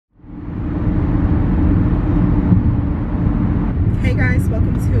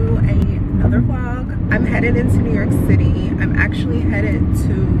another vlog. I'm headed into New York City. I'm actually headed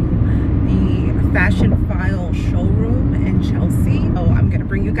to the Fashionphile showroom in Chelsea. So I'm gonna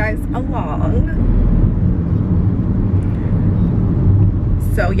bring you guys along.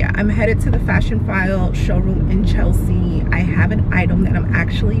 So yeah, I'm headed to the Fashionphile showroom in Chelsea. I have an item that I'm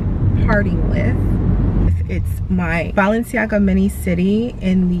actually parting with. It's my Balenciaga Mini City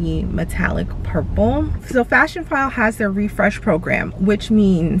in the metallic purple. So Fashionphile has their refresh program, which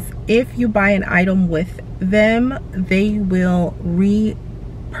means if you buy an item with them, they will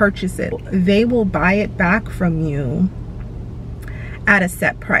repurchase it. They will buy it back from you at a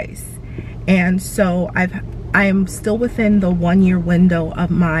set price. And so I am still within the 1-year window of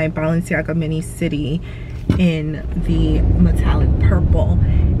my Balenciaga Mini City in the metallic purple,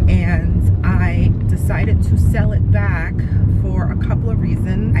 and I decided to sell it back for a couple of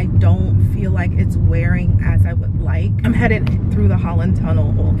reasons. I don't feel like it's wearing as I would like. I'm headed through the Holland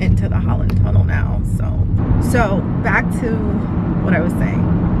Tunnel, into the Holland Tunnel now. So back to what I was saying.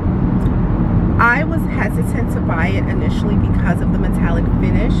 I was hesitant to buy it initially because of the metallic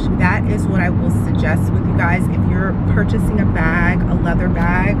finish. That is what I will suggest with you guys. If you're purchasing a bag, a leather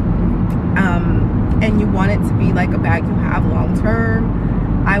bag, and you want it to be like a bag you have long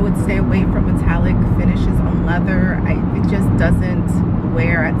term, I would stay away from metallic finishes on leather. It just doesn't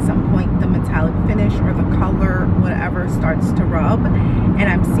wear. At some point the metallic finish or the color, whatever, starts to rub, and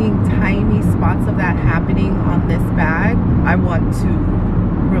I'm seeing tiny spots of that happening on this bag. I want to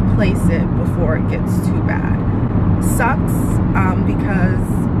replace it before it gets too bad. Sucks because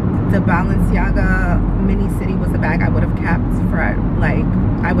the Balenciaga Mini City was a bag I would have kept for, like,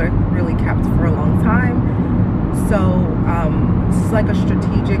 I would have really kept for a long time. So it's like a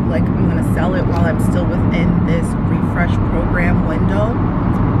strategic, like, I'm gonna sell it while I'm still within this refresh program window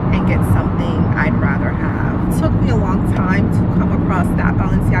and get something I'd rather have. It took me a long time to come across that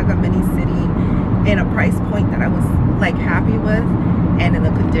Balenciaga Mini City in a price point that I was like happy with and in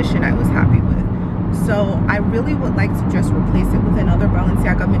the condition I was happy with. So I really would like to just replace it with another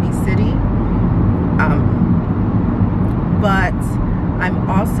Balenciaga Mini City. But I'm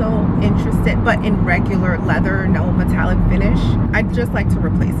also interested, but in regular leather, no metallic finish. I'd just like to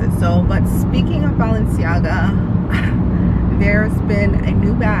replace it. So, but speaking of Balenciaga, there's been a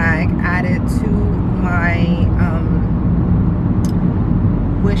new bag added to my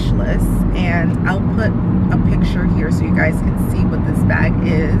wish list, and I'll put a picture here so you guys can see what this bag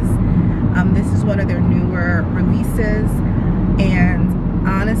is. This is one of their newer releases, and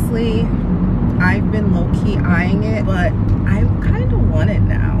honestly, I've been low-key eyeing it, but I kind of want it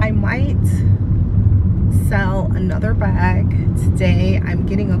now. I might sell another bag today. I'm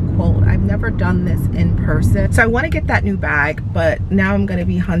getting a quote. I've never done this in person, so I want to get that new bag, but now I'm going to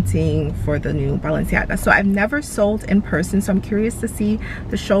be hunting for the new Balenciaga. So I've never sold in person, so I'm curious to see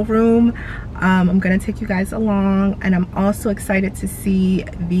the showroom. I'm going to take you guys along, and I'm also excited to see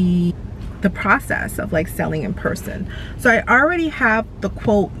the process of like selling in person. So I already have the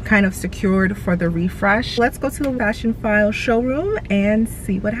quote kind of secured for the refresh. Let's go to the Fashionphile showroom and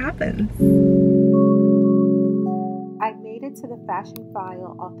see what happens. I made it to the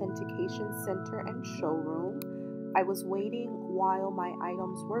Fashionphile Authentication Center and showroom. I was waiting while my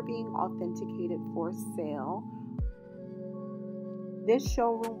items were being authenticated for sale. This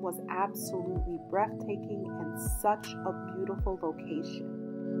showroom was absolutely breathtaking and such a beautiful location.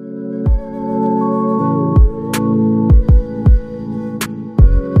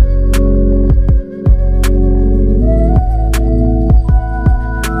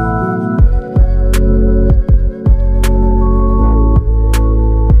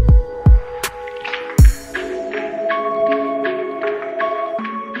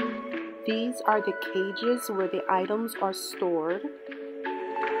 These are the cages where the items are stored.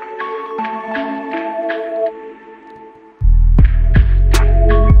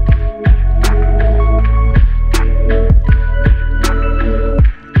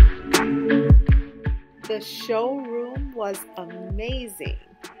 The showroom was amazing.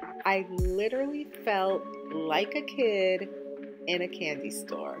 I literally felt like a kid in a candy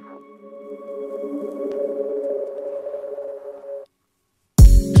store.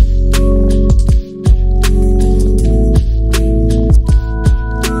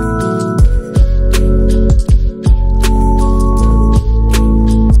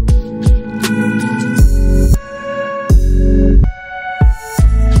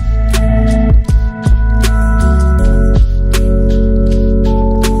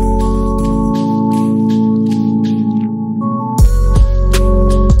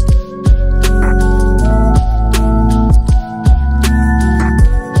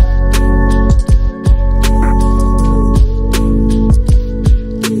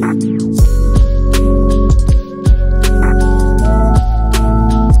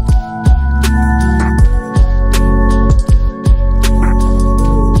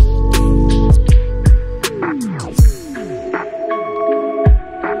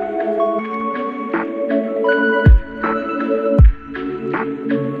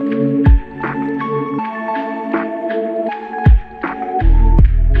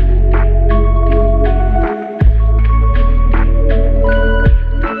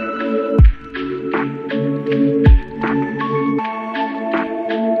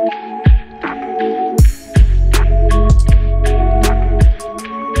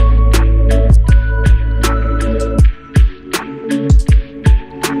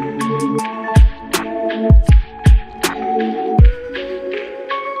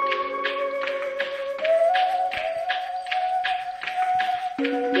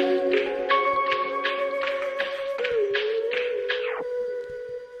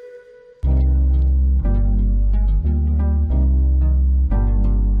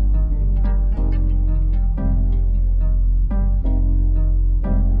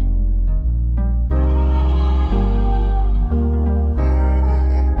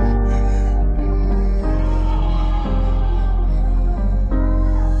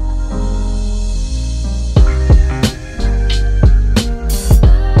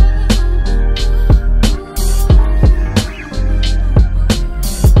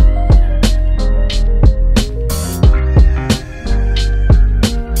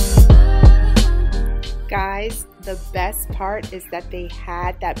 part is that they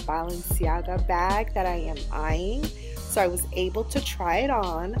had that Balenciaga bag that I am eyeing, so I was able to try it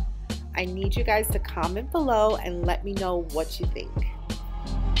on. I need you guys to comment below and let me know what you think.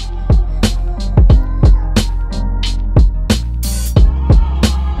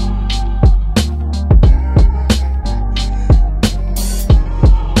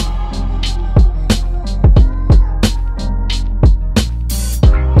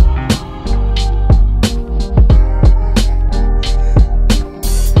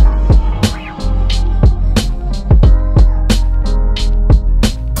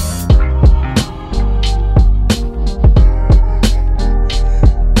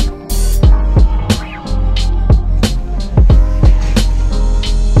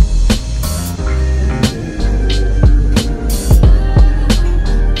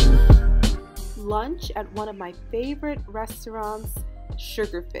 Lunch at one of my favorite restaurants,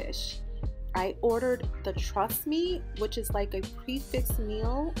 Sugarfish. I ordered the Trust Me, which is like a prefix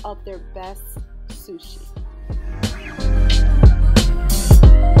meal of their best sushi.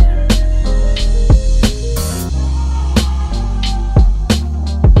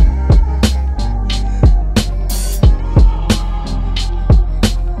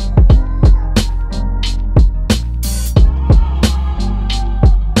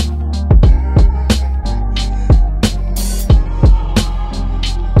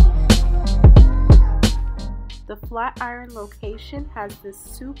 The Flatiron location has this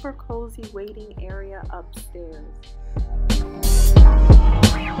super cozy waiting area upstairs.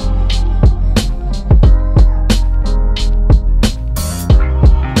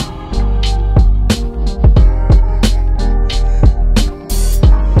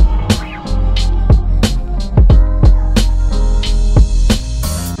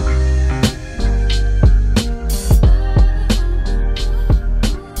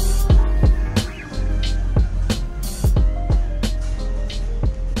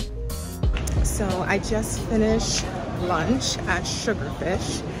 So I just finished lunch at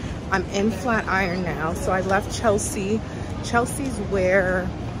Sugarfish. I'm in Flatiron now. So I left Chelsea. Chelsea's where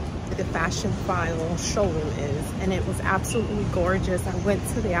the Fashionphile showroom is, and it was absolutely gorgeous. I went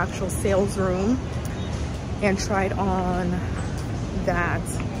to the actual sales room and tried on that.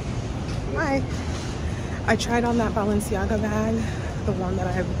 I tried on that Balenciaga bag, the one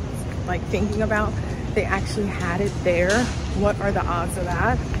that I'm like thinking about. They actually had it there. What are the odds of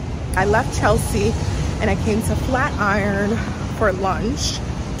that? I left Chelsea and I came to Flatiron for lunch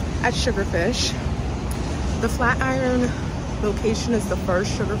at Sugarfish. The Flatiron location is the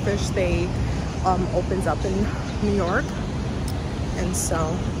first Sugarfish they opens up in New York. And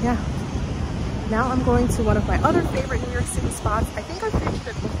so, yeah. Now I'm going to one of my other favorite New York City spots. I think I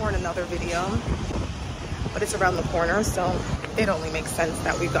featured it before in another video, but it's around the corner, so it only makes sense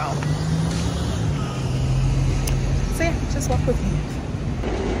that we go. So yeah, just walk with me.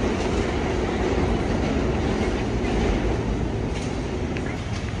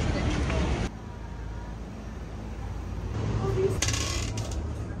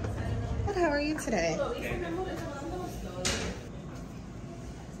 How are you today?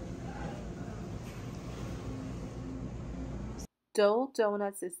 Dole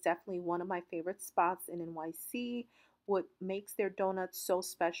Donuts is definitely one of my favorite spots in NYC. What makes their donuts so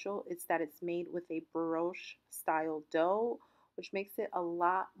special is that it's made with a brioche style dough, which makes it a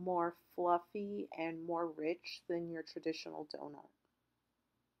lot more fluffy and more rich than your traditional donut.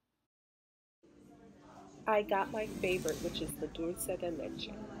 I got my favorite, which is the dulce de leche.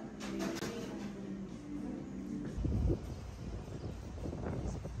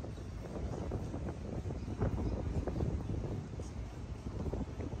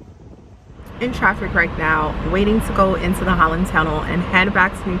 In traffic right now, waiting to go into the Holland Tunnel and head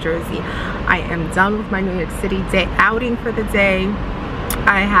back to New Jersey. I am done with my New York City day outing for the day.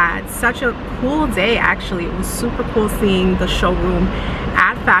 I had such a cool day, actually. It was super cool seeing the showroom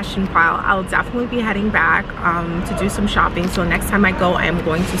at Fashionphile. I'll definitely be heading back to do some shopping. So next time I go, I am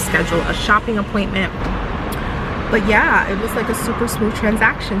going to schedule a shopping appointment. But yeah, it was like a super smooth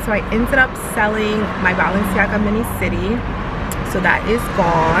transaction. So I ended up selling my Balenciaga Mini City. So that is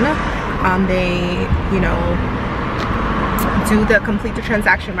gone. They, you know, complete the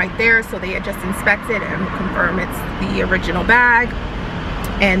transaction right there. So they just inspect it and confirm it's the original bag.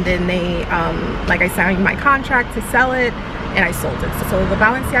 And then they, like I signed my contract to sell it and I sold it. So the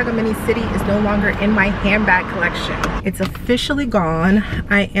Balenciaga Mini City is no longer in my handbag collection. It's officially gone.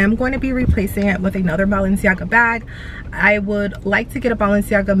 I am going to be replacing it with another Balenciaga bag. I would like to get a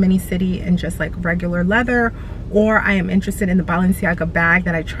Balenciaga Mini City in just like regular leather, or I am interested in the Balenciaga bag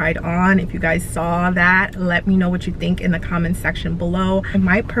that I tried on. If you guys saw that, let me know what you think in the comment section below. I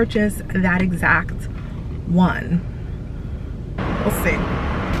might purchase that exact one. We'll see.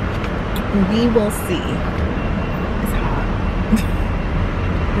 We will see. It's hot.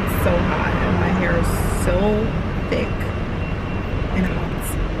 It's so hot, and my hair is so thick and hot.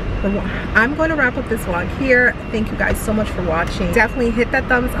 But I'm going to wrap up this vlog here. Thank you guys so much for watching. Definitely hit that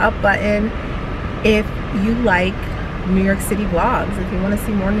thumbs up button if you like New York City vlogs. If you want to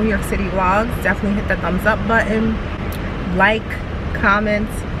see more New York City vlogs, definitely hit that thumbs up button. Like, comment,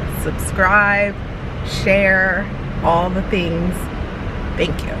 subscribe, share, all the things.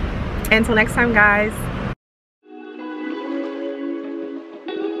 Thank you. Until next time, guys.